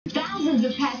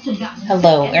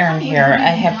Hello, Aaron here. I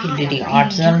have PDD,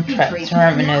 autism, Tourette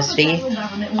syndrome, and OCD.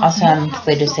 Also, I'm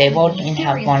mentally disabled and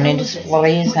have learning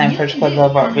disabilities. I'm first grade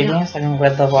level at reading, second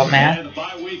grade level at math,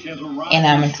 and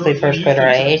I'm mentally first grader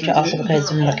age. Also, because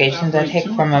of medications I take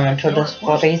for my mental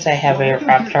disabilities, I have a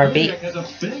rapid heartbeat,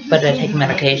 but I take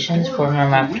medications for my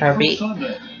rapid heartbeat.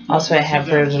 Also, I have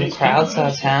very little crowds,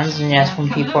 loud sounds, and yes, when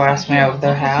people ask me over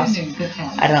their house,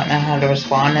 I don't know how to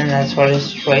respond in that sort of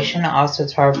situation. Also,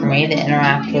 it's hard for me to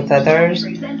interact with others.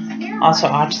 Also,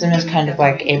 autism is kind of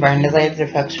like a brain delay that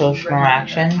affects social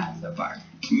interaction,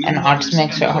 and autism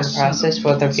makes it hard to process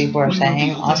what other people are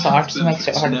saying. Also, autism makes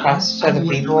it hard to process other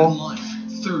people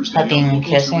hugging and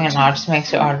kissing, and autism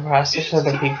makes it hard to process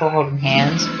other people holding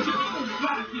hands.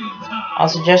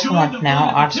 Also, just like now,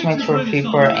 autism makes where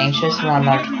people are anxious around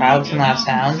large crowds and loud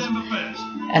sounds,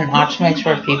 and autism makes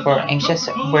where people are anxious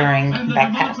wearing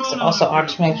backpacks. Also,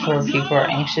 autism makes where people are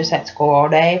anxious at school all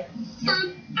day,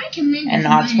 and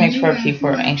autism makes where people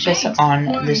are anxious on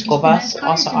the school bus.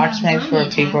 Also, autism makes where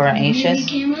people are anxious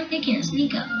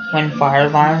when fire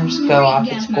alarms go off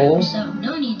at school,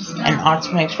 and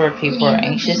autism makes where people are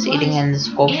anxious eating in the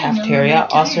school cafeteria.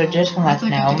 Also, just like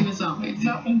now,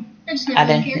 I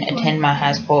didn't attend my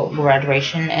high school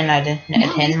graduation, and I didn't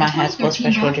attend my high school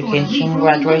special education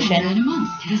graduation.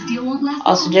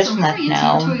 Also, just like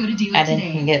now, I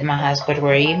didn't get my high school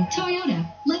degree.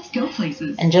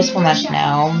 And just like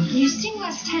now,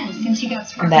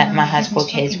 that my high school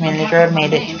case manager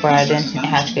made it to where I didn't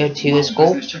have to go to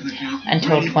school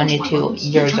until 22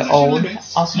 years old.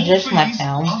 Also, just like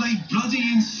now,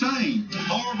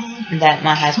 that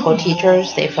my high school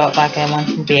teachers, they felt like I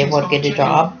wanted to be able to get a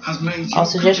job.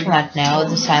 Also, just like now,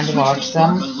 the signs of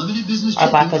autism are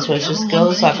lack of social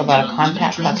skills, lack of eye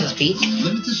contact, lack of speech,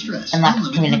 and lack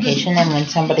of communication. And when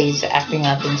somebody's acting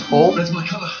up in school,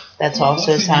 that's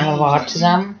also a sign of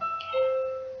autism.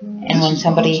 And when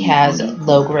somebody has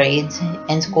low grades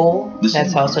in school,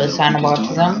 that's also a sign of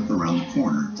autism.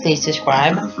 Please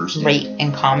subscribe, rate,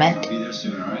 and comment.